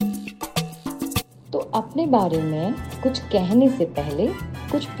अपने बारे में कुछ कहने से पहले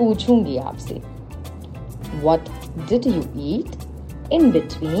कुछ पूछूंगी आपसे। What did you eat in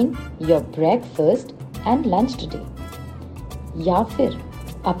between your breakfast and lunch today? या फिर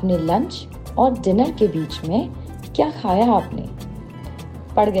अपने लंच और डिनर के बीच में क्या खाया आपने?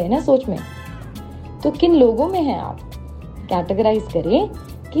 पड़ गए ना सोच में? तो किन लोगों में हैं आप? कैटेगराइज करें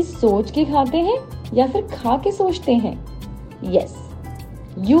कि सोच के खाते हैं या फिर खा के सोचते हैं। Yes,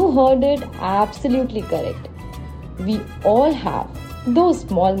 you heard it absolutely correct. We all have those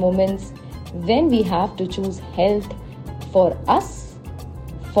small moments when we have to choose health for us,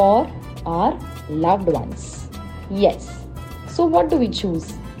 for our loved ones. Yes. So what do we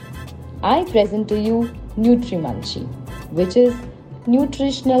choose? I present to you NUTRIMADHU, which is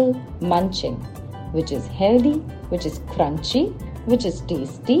nutritional munching, which is healthy, which is crunchy, which is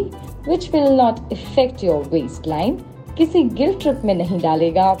tasty, which will not affect your waistline, किसी guilt trip में नहीं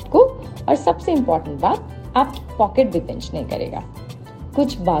डालेगा आपको, और सबसे important बात, आपकी pocket भी पिंच नहीं करेगा।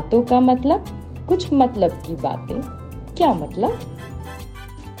 कुछ बातों का मतलब, कुछ मतलब की बातें। क्या मतलब?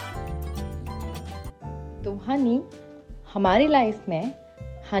 तो हनी, हमारी लाइफ में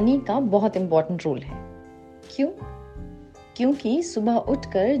हनी का बहुत इम्पोर्टेंट रोल है। क्यों? क्योंकि सुबह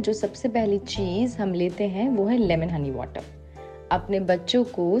उठकर जो सबसे पहली चीज हम लेते हैं वो है लेमन हनी वाटर। अपने बच्चों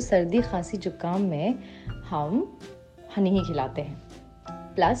को सर्दी खांसी जुकाम में हम हनी ही खिलाते हैं।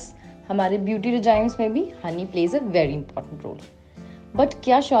 प्लस हमारे ब्यूटी रिजाइम्स में भी honey plays a very important role. But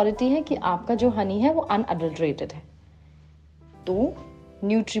क्या श्योरिटी है कि आपका जो हनी है वो अनअडल्ट्रेटेड है? तो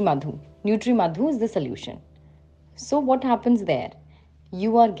न्यूट्रीमधु is the solution. So what happens there?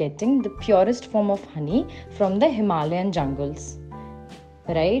 You are getting the purest form of honey from the Himalayan jungles,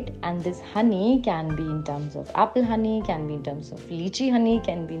 right? And this honey can be in terms of apple honey, can be in terms of lychee honey,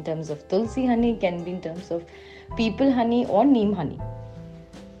 can be in terms of tulsi honey, can be in terms of people honey or neem honey.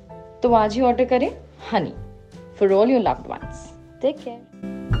 तो आज ही order करें honey for all your loved ones. Take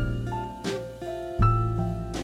care.